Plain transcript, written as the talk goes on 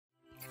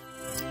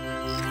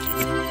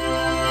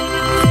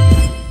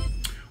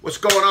What's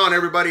going on,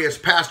 everybody? It's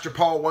Pastor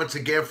Paul once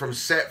again from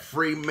Set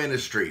Free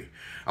Ministry.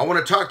 I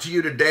want to talk to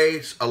you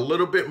today a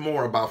little bit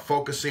more about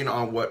focusing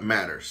on what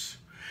matters.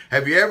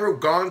 Have you ever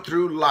gone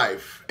through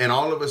life and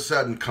all of a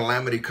sudden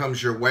calamity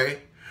comes your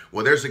way?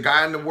 Well, there's a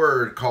guy in the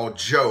Word called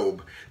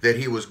Job that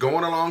he was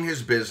going along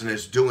his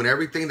business, doing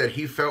everything that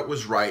he felt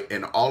was right,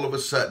 and all of a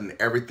sudden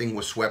everything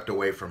was swept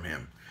away from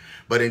him.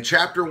 But in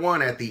chapter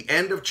 1, at the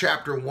end of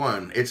chapter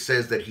 1, it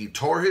says that he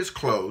tore his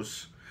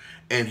clothes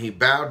and he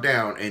bowed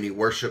down and he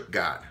worshiped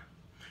God.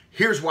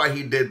 Here's why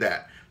he did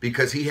that.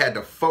 Because he had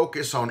to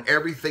focus on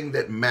everything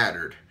that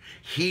mattered.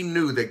 He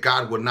knew that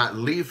God would not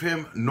leave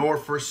him nor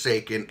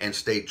forsake him and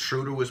stay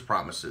true to his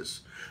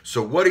promises.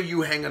 So what are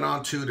you hanging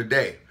on to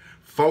today?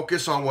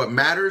 Focus on what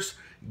matters.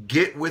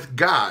 Get with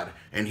God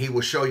and he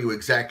will show you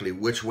exactly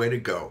which way to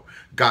go.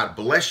 God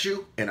bless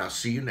you, and I'll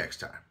see you next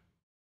time.